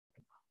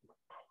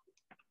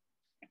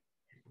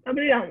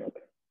Dobry ranok.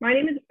 My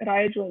name is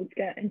Raissa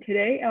Dzulynsky, and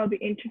today I'll be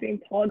interviewing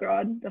Paul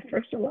Grod, the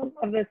first alum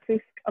of the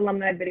SUSK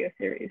Alumni video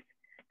series.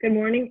 Good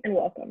morning and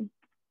welcome.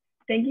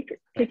 Thank you for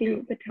Thank taking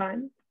you. the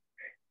time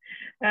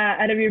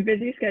out of your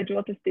busy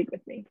schedule to speak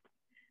with me.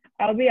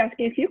 I'll be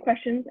asking a few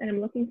questions, and I'm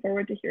looking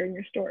forward to hearing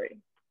your story.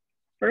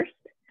 First,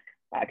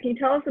 can you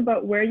tell us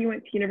about where you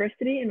went to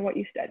university and what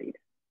you studied?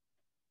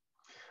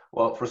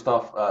 Well, first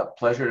off,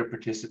 pleasure to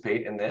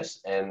participate in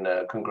this, and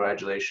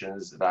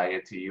congratulations,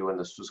 Raya, to you and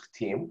the SUSK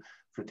team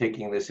for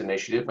taking this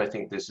initiative. I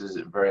think this is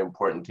very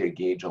important to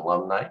engage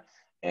alumni,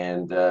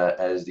 and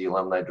as the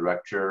alumni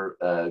director,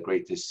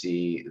 great to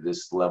see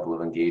this level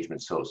of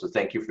engagement. So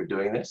thank you for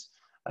doing this,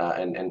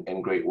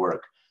 and great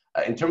work.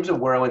 In terms of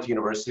where I went to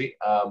university,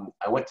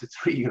 I went to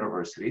three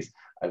universities.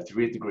 I have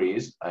 3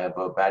 degrees. I have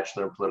a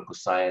Bachelor in Political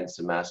Science,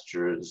 a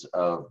Master's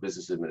of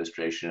Business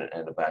Administration,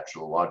 and a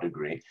Bachelor of Law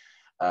degree.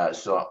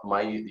 So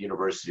my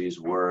universities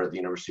were the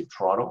University of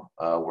Toronto,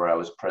 where I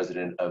was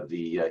president of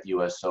the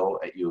USO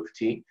at U of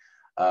T.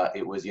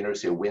 It was the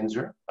University of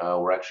Windsor,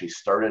 where I actually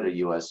started a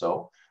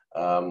USO,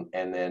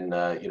 and then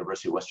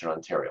University of Western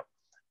Ontario.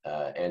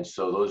 And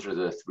so those are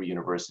the 3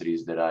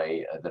 universities that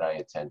I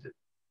attended.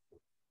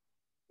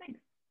 Thanks.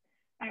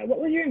 What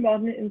was your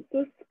involvement in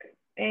SUSK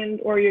and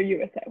or your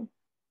USO?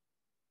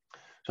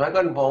 So I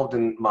got involved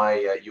in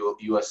my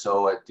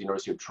USO at the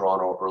University of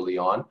Toronto early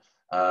on.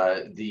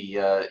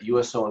 The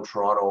USO in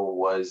Toronto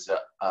was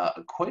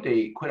quite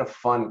a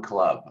fun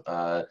club.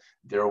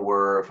 There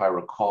were, if I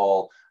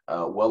recall,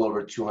 well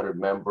over 200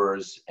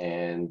 members,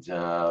 and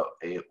there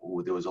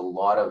was a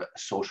lot of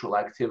social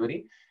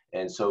activity,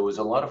 and so it was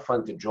a lot of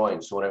fun to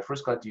join. So when I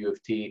first got to U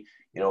of T,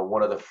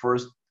 one of the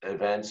first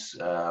events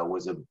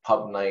was a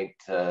pub night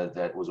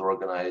that was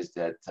organized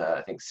at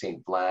I think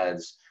St.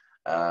 Vlad's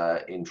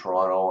in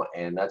Toronto,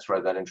 and that's where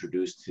I got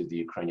introduced to the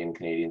Ukrainian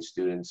Canadian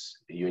Students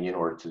Union,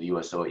 or to the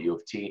USO at U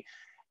of T,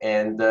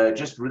 and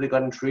just really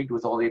got intrigued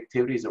with all the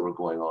activities that were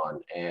going on.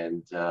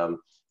 And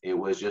it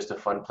was just a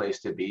fun place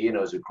to be, and it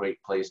was a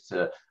great place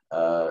to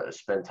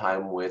spend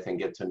time with and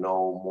get to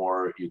know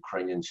more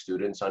Ukrainian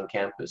students on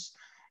campus.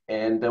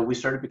 And we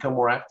started to become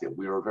more active.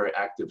 We were very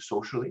active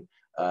socially,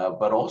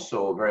 but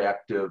also very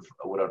active,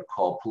 what I would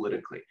call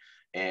politically.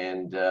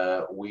 And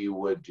we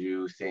would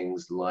do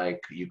things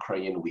like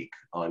Ukrainian Week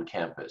on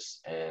campus.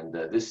 And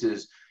this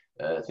is,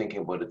 thinking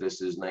about it,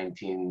 this is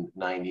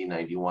 1990,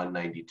 91,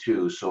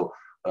 92. So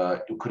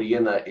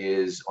Ukraine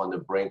is on the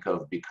brink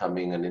of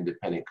becoming an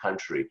independent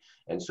country.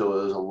 And so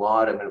there's a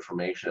lot of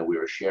information that we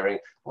were sharing,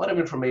 a lot of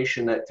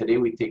information that today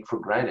we take for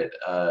granted.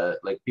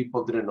 Like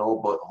people didn't know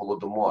about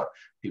Holodomor.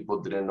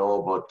 People didn't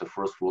know about the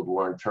First World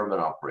War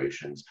internment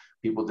operations.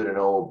 People didn't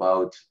know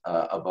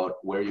about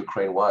where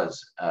Ukraine was.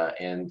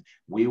 And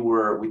we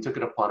took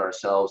it upon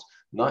ourselves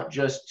not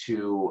just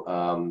to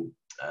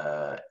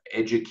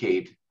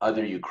educate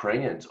other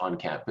Ukrainians on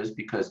campus,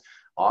 because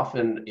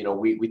often,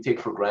 we take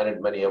for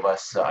granted, many of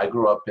us, I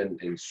grew up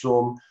in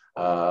Sum,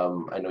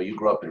 I know you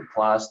grew up in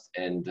Plast,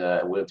 and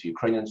went to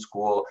Ukrainian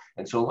school.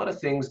 And so a lot of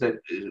things that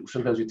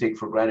sometimes we take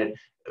for granted,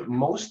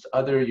 most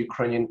other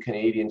Ukrainian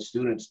Canadian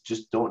students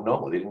just don't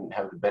know. They didn't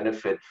have the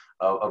benefit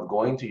of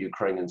going to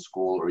Ukrainian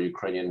school or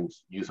Ukrainian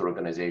youth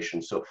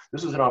organizations. So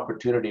this was an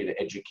opportunity to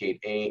educate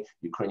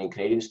Ukrainian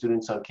Canadian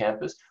students on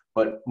campus,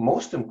 but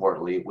most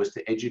importantly was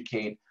to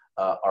educate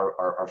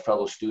our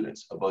fellow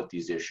students about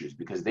these issues,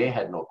 because they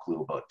had no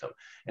clue about them.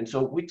 And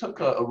so we took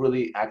a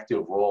really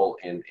active role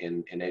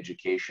in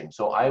education.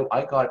 So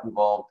I got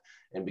involved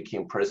and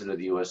became president of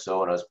the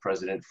USO, and I was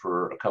president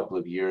for a couple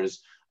of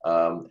years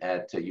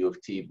at U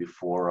of T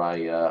before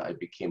I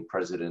became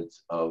president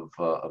of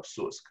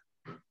SUSK.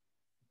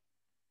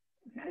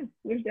 Okay,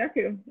 there's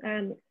Deku.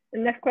 And the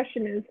next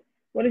question is,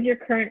 what is your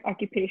current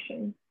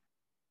occupation?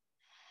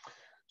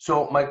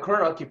 So my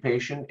current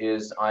occupation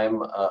is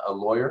I'm a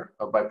lawyer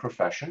by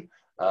profession,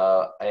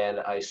 and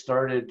I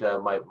started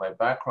my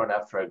background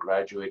after I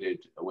graduated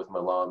with my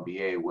law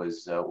MBA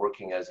was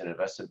working as an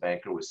investment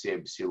banker with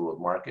CIBC World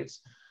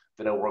Markets.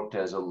 Then I worked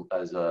as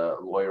a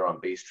lawyer on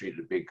Bay Street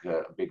at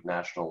a big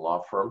national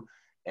law firm,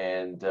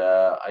 and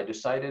I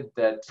decided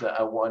that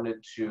I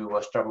wanted to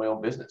start my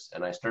own business,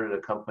 and I started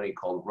a company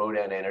called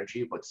Rodan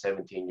Energy about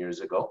 17 years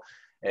ago.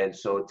 And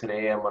so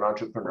today I'm an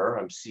entrepreneur.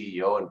 I'm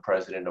CEO and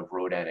president of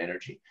Rodan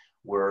Energy.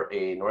 We're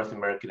a North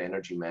American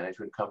energy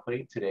management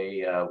company.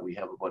 Today we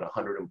have about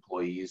 100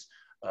 employees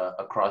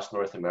across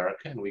North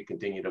America, and we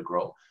continue to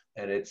grow.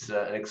 And it's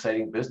an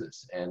exciting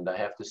business. And I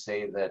have to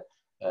say that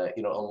a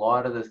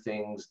lot of the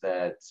things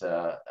that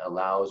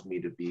allows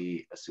me to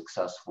be a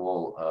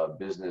successful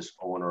business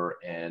owner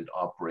and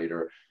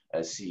operator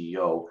as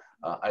CEO,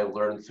 I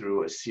learned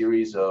through a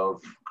series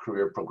of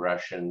career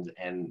progressions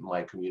and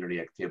my community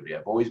activity.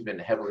 I've always been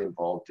heavily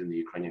involved in the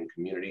Ukrainian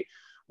community,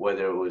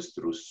 whether it was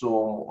through SUM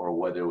or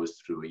whether it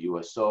was through a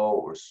USO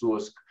or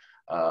SUSK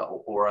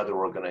or other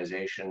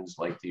organizations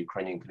like the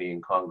Ukrainian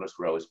Canadian Congress,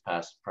 where I was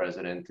past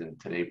president and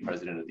today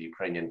president of the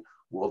Ukrainian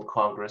World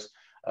Congress.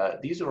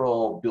 These are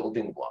all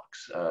building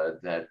blocks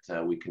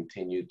that we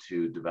continue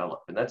to develop.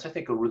 And that's, I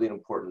think, a really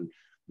important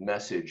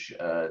message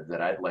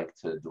that I'd like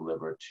to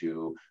deliver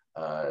to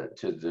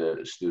the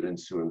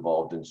students who are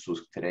involved in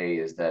SUSK today,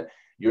 is that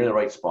you're in the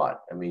right spot.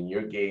 I mean,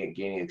 you're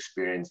gaining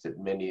experience that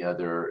many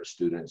other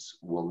students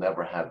will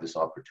never have this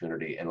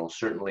opportunity. And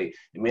it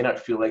may not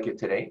feel like it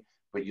today,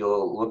 but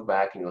you'll look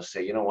back and you'll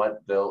say, you know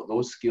what,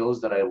 those skills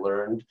that I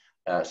learned,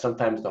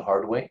 sometimes the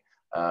hard way,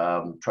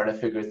 trying to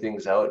figure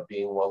things out,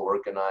 being well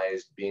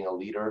organized, being a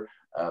leader,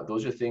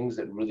 those are things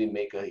that really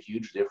make a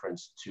huge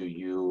difference to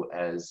you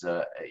as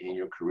in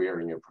your career,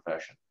 in your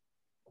profession.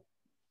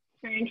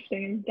 Very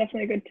interesting.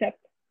 Definitely a good tip.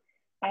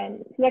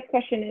 So the next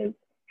question is,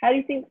 how do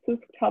you think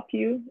SUSK helped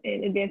you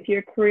in advancing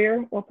your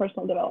career or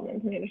personal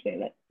development? I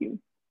understand that you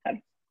have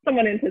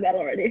someone into that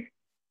already.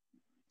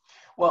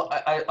 Well,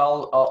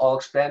 I'll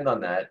expand on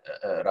that,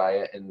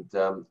 Raissa,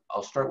 and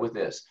I'll start with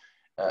this.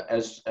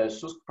 As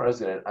SUSK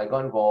President, I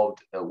got involved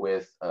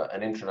with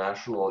an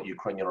international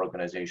Ukrainian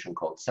organization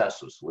called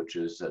SESUS, which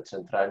is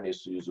Центральний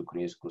Союз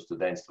Українського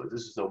студентства.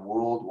 This is a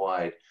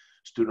worldwide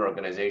student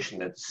organization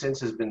that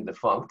since has been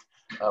defunct,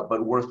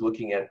 but worth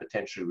looking at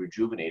potentially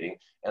rejuvenating.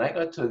 And I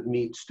got to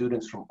meet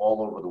students from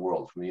all over the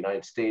world, from the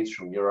United States,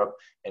 from Europe.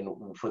 And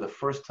for the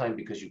first time,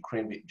 because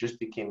Ukraine just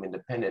became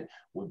independent,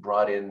 we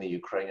brought in the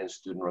Ukrainian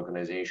student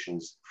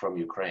organizations from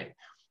Ukraine.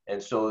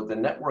 And so the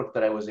network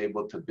that I was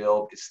able to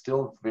build is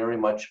still very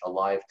much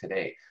alive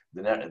today.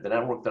 The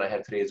network that I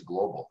have today is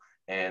global.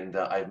 And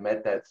I've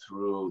met that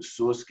through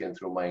SUSK and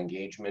through my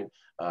engagement.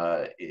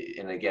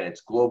 And again,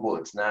 it's global,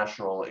 it's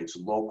national, it's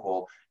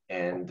local,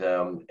 and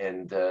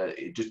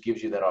it just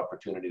gives you that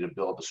opportunity to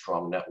build a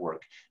strong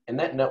network. And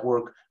that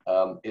network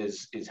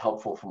is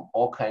helpful from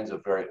all kinds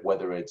of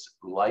whether it's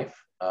life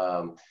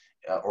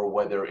or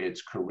whether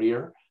it's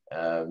career,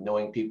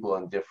 knowing people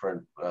in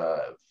different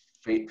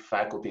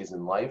faculties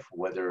in life,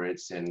 whether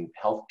it's in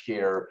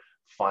healthcare,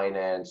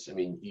 finance, I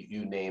mean,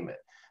 you name it.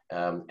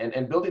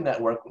 And building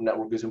that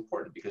network is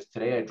important, because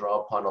today I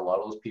draw upon a lot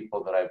of those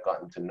people that I've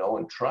gotten to know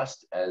and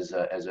trust as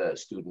a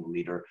student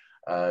leader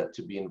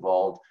to be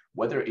involved,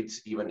 whether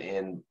it's even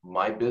in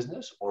my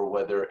business or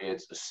whether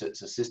it's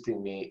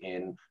assisting me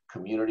in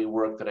community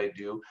work that I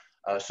do.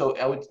 So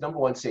I would, number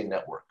one, say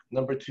network.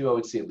 Number two, I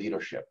would say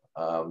leadership,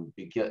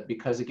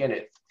 because again,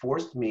 it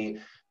forced me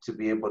to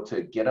be able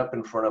to get up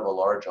in front of a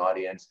large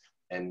audience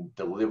and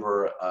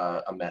deliver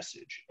a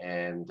message.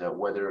 And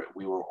whether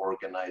we were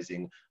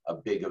organizing a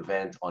big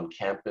event on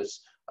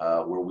campus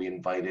where we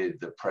invited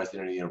the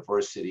president of the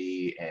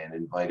university and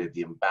invited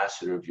the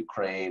ambassador of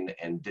Ukraine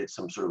and did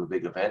some sort of a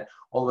big event,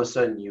 all of a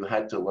sudden you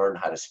had to learn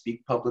how to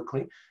speak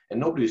publicly, and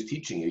nobody was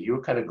teaching you. You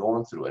were kind of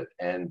going through it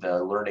and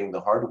learning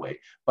the hard way.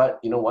 But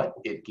you know what?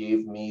 It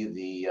gave me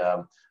the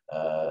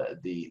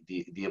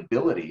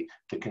ability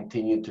to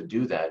continue to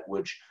do that,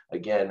 which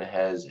again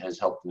has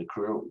helped in the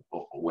career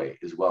way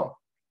as well.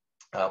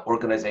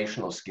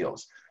 Organizational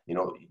skills, you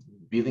know,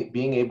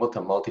 being able to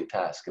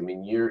multitask. I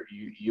mean,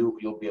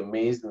 you'll be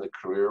amazed in the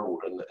career,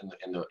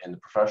 in the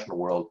professional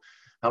world,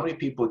 how many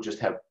people just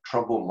have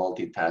trouble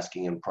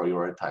multitasking and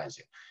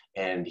prioritizing.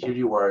 And here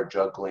you are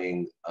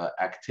juggling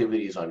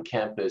activities on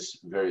campus,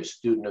 various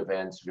student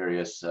events,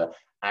 various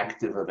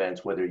active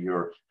events, whether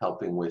you're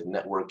helping with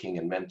networking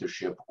and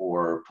mentorship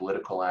or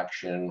political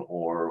action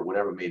or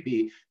whatever it may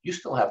be. You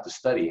still have to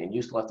study and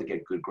you still have to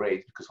get good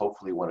grades, because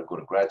hopefully you want to go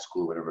to grad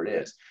school, whatever it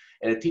is.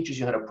 And it teaches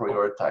you how to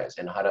prioritize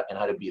and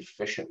how to be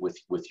efficient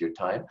with your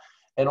time,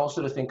 and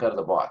also to think out of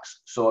the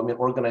box. So I mean,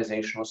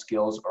 organizational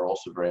skills are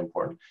also very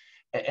important.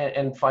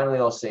 And finally,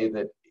 I'll say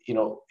that, you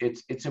know,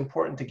 it's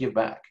important to give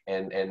back,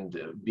 and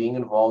being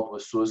involved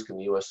with SUSK and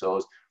the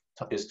USOs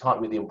has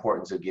taught me the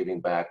importance of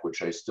giving back,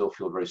 which I still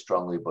feel very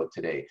strongly about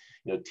today.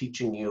 You know,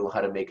 teaching you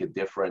how to make a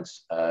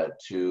difference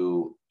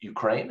to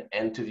Ukraine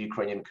and to the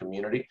Ukrainian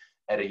community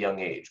at a young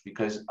age,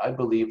 because I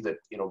believe that,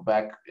 you know,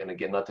 back, and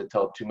again, not to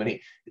tell too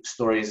many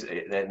stories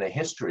in the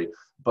history,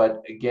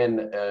 but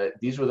again,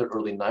 these were the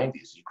early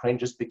 90s. Ukraine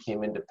just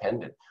became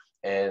independent.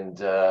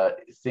 And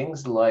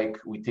things like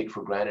we take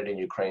for granted in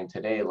Ukraine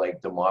today,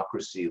 like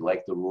democracy,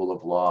 like the rule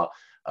of law,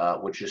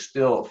 which is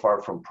still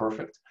far from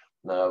perfect.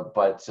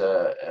 But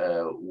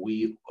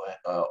we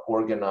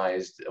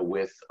organized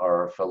with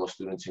our fellow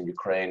students in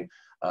Ukraine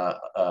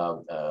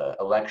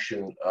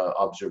election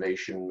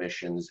observation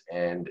missions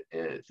and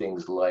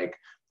things like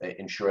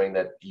ensuring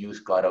that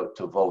youth got out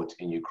to vote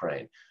in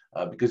Ukraine.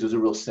 Because there's a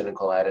real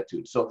cynical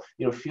attitude. So,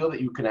 you know, feel that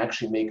you can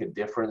actually make a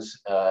difference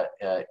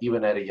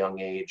even at a young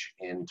age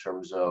in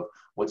terms of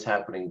what's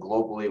happening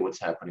globally,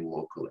 what's happening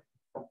locally.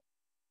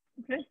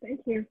 Okay,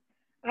 thank you.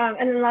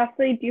 And then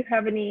lastly, do you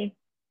have any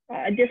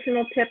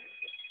additional tips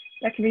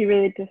that can be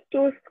related to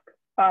SUSK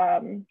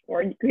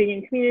or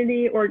Ukrainian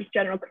community, or just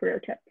general career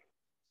tips?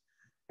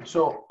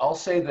 So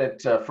I'll say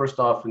that first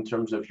off, in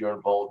terms of your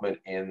involvement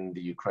in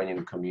the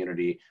Ukrainian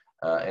community,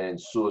 and in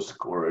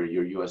SUSK or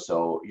your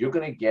USO, you're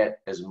going to get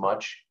as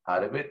much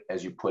out of it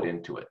as you put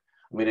into it.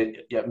 I mean,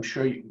 yeah, I'm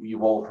sure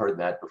you've all heard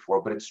that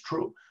before, but it's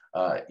true.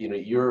 You know,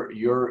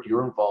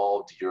 you're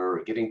involved.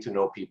 You're getting to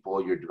know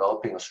people. You're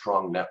developing a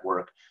strong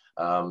network,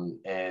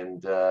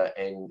 and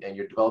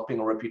you're developing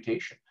a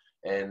reputation.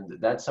 And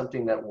that's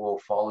something that will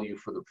follow you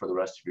for the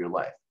rest of your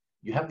life.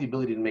 You have the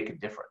ability to make a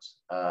difference,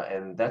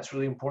 and that's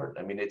really important.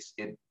 I mean,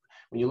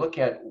 when you look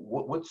at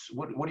what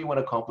do you want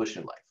to accomplish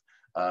in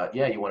life?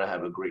 Yeah, you want to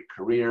have a great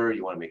career.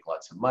 You want to make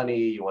lots of money.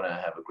 You want to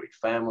have a great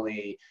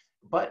family.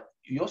 But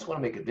you also want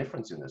to make a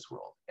difference in this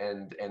world.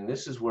 And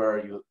this is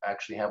where you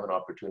actually have an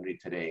opportunity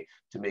today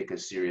to make a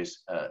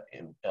serious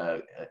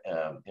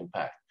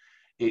impact.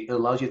 It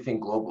allows you to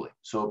think globally.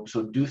 So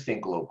do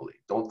think globally.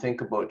 Don't think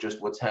about just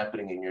what's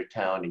happening in your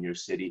town, in your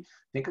city.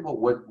 Think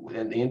about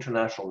the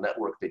international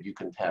network that you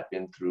can tap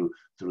in through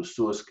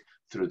SUSK,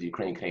 through the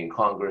Ukrainian Canadian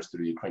Congress,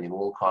 through the Ukrainian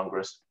World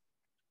Congress.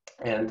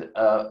 And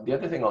the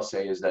other thing I'll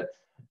say is that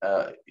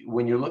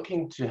when you're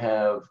looking to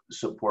have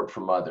support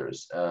from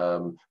others,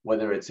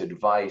 whether it's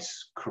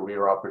advice,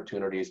 career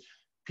opportunities,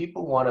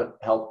 people want to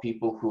help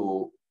people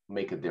who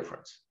make a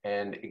difference.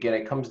 And again,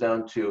 it comes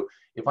down to,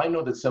 if I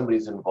know that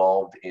somebody's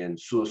involved in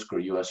SUSK or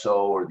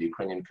USO or the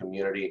Ukrainian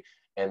community,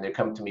 and they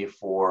come to me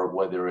for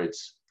whether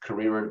it's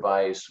career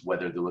advice,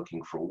 whether they're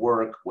looking for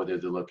work, whether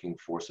they're looking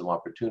for some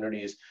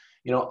opportunities,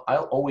 you know,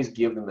 I'll always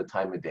give them the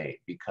time of day,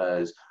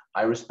 because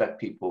I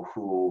respect people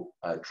who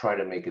try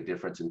to make a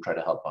difference and try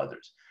to help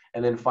others.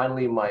 And then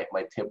finally, my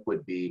tip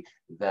would be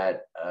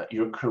that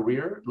your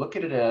career, look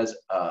at it as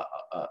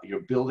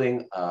you're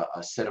building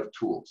a set of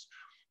tools.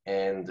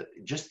 And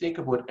just think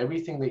about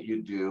everything that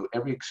you do,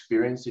 every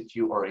experience that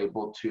you are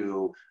able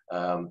to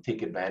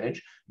take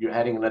advantage, you're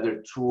adding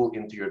another tool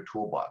into your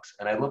toolbox.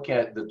 And I look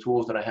at the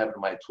tools that I have in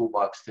my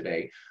toolbox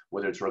today,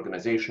 whether it's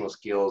organizational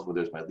skills,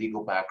 whether it's my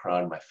legal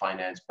background, my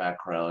finance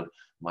background,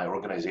 my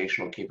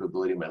organizational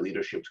capability, my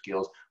leadership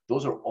skills,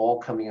 those are all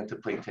coming into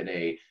play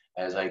today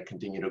as I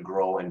continue to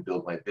grow and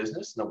build my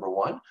business, number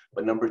one.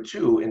 But number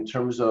two, in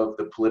terms of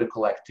the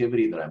political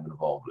activity that I'm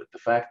involved with, the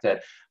fact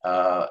that,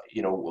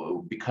 you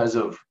know, because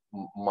of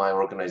my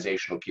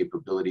organizational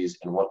capabilities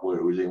and what we're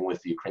doing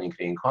with the Ukrainian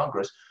Canadian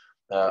Congress,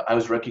 I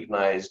was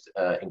recognized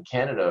in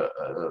Canada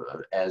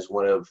as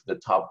one of the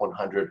top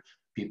 100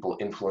 people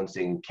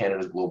influencing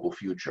Canada's global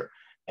future.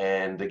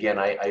 And again,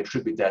 I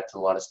attribute that to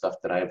a lot of stuff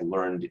that I've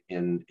learned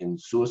in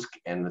SUSK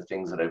and the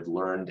things that I've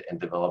learned and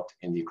developed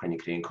in the Ukrainian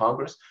Canadian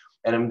Congress.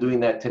 And I'm doing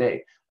that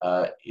today.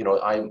 You know,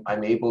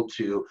 I'm able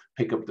to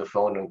pick up the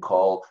phone and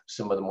call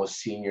some of the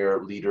most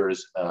senior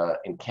leaders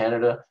in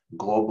Canada,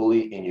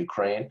 globally, in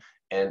Ukraine.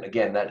 And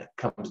again, that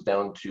comes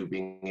down to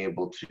being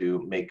able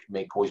to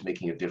always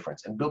making a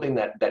difference and building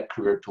that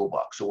career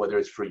toolbox. So whether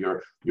it's for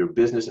your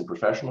business and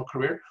professional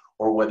career,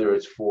 or whether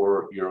it's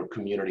for your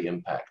community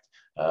impact,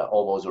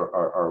 all those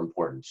are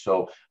important.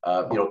 So,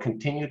 you know,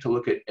 continue to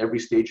look at every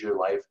stage of your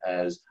life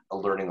as a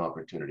learning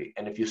opportunity.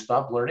 And if you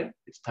stop learning,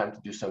 it's time to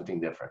do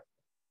something different.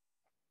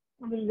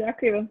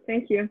 Exactly. Well,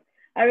 thank you.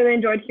 I really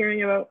enjoyed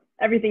hearing about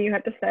everything you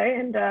had to say,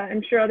 and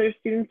I'm sure other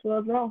students will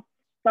as well.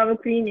 Slava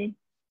Ukraini.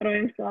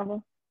 Heroям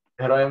slava.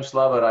 Heroям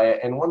slava.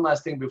 And one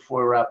last thing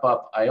before we wrap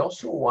up, I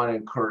also want to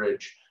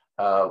encourage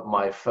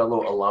my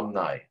fellow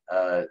alumni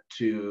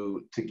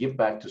to give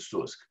back to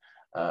SUSK.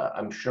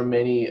 I'm sure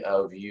many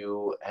of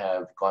you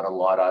have got a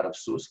lot out of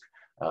SUSK.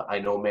 I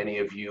know many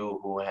of you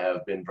who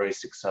have been very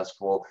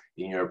successful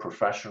in your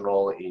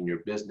professional, in your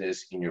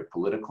business, in your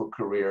political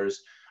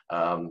careers.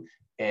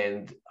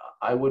 And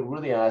I would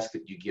really ask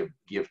that you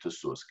give to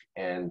SUSK.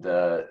 And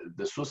the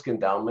SUSK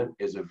endowment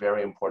is a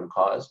very important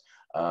cause.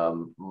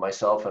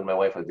 Myself and my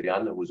wife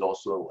Adriana, who's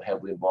also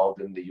heavily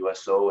involved in the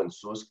USO and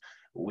SUSK,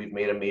 we've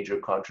made a major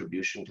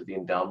contribution to the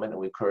endowment,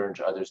 and we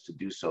encourage others to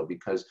do so,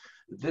 because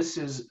this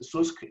is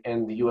SUSK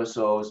and the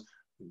USOs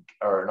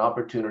are an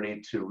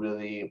opportunity to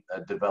really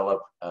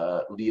develop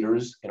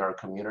leaders in our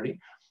community.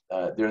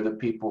 They're the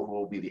people who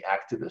will be the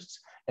activists,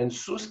 and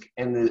SUSK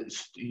and the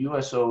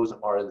USOs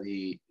are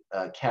the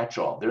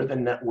catch-all. They're the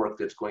network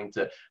that's going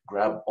to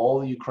grab all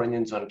the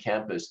Ukrainians on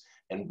campus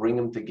and bring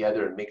them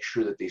together and make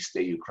sure that they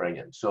stay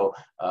Ukrainian. So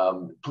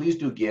please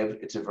do give.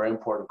 It's a very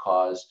important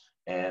cause,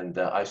 and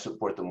I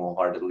support them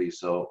wholeheartedly.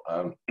 So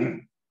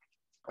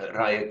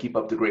Raissa, keep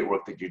up the great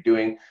work that you're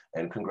doing,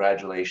 and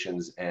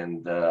congratulations.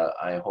 And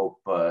I hope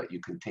you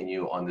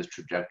continue on this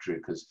trajectory,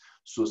 because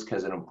SUSK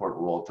has an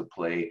important role to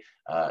play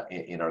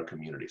in our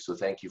community. So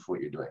thank you for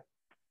what you're doing.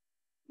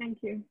 Thank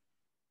you.